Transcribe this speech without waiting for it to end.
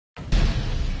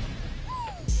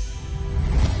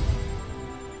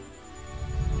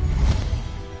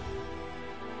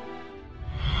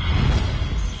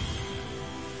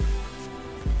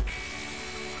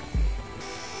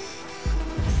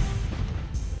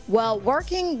Well,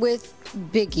 working with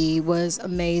Biggie was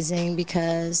amazing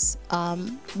because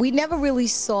we never really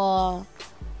saw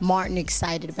Martin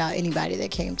excited about anybody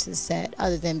that came to the set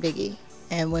other than Biggie.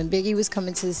 And when Biggie was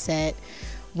coming to the set,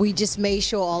 we just made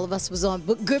sure all of us was on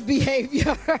good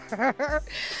behavior.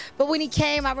 But when he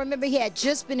came, I remember he had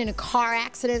just been in a car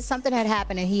accident. Something had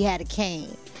happened and he had a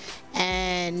cane.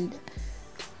 And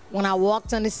when I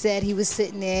walked on the set, he was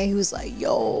sitting there. He was like,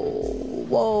 yo,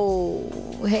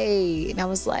 whoa, hey. And I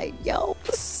was like, yo,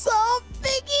 what's up,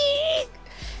 Biggie?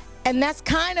 And that's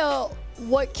kind of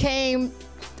what came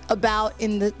about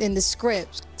in the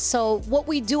script. So what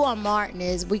we do on Martin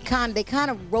is they kind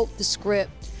of wrote the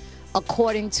script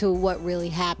according to what really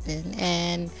happened.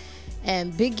 And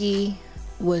Biggie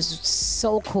was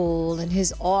so cool, and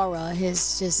his aura,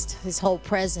 his whole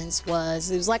presence it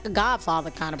was like a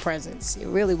Godfather kind of presence. It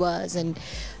really was. And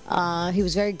he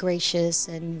was very gracious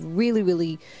and really,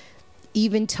 really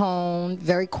even toned,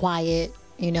 very quiet.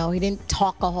 You know, he didn't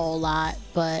talk a whole lot,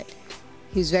 but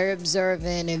he was very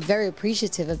observant and very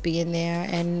appreciative of being there.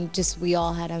 And just, we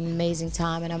all had an amazing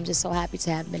time, and I'm just so happy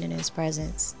to have been in his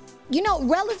presence. You know,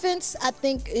 relevance, I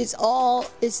think, it all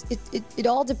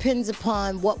depends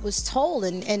upon what was told,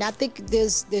 and I think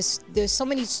there's so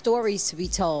many stories to be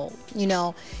told. You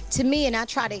know, to me, and I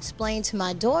try to explain to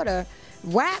my daughter,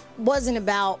 rap wasn't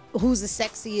about who's the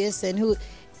sexiest and who.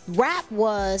 Rap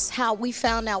was how we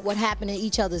found out what happened in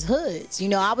each other's hoods. You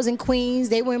know, I was in Queens,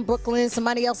 they were in Brooklyn,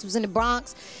 somebody else was in the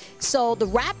Bronx. So the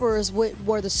rappers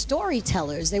were the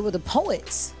storytellers, they were the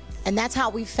poets, and that's how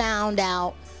we found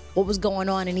out what was going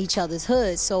on in each other's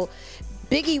hoods. So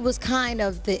Biggie was kind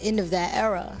of the end of that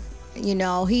era. You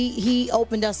know, he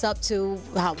opened us up to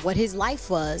what his life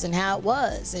was and how it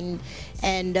was, and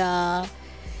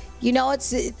you know, it's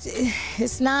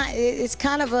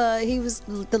kind of he was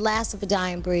the last of a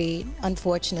dying breed,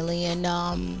 unfortunately.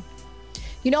 And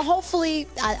you know, hopefully,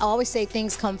 I always say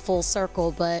things come full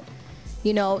circle, but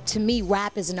you know, to me,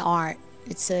 rap is an art.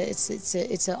 It's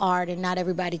an art, and not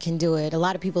everybody can do it. A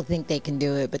lot of people think they can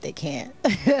do it, but they can't.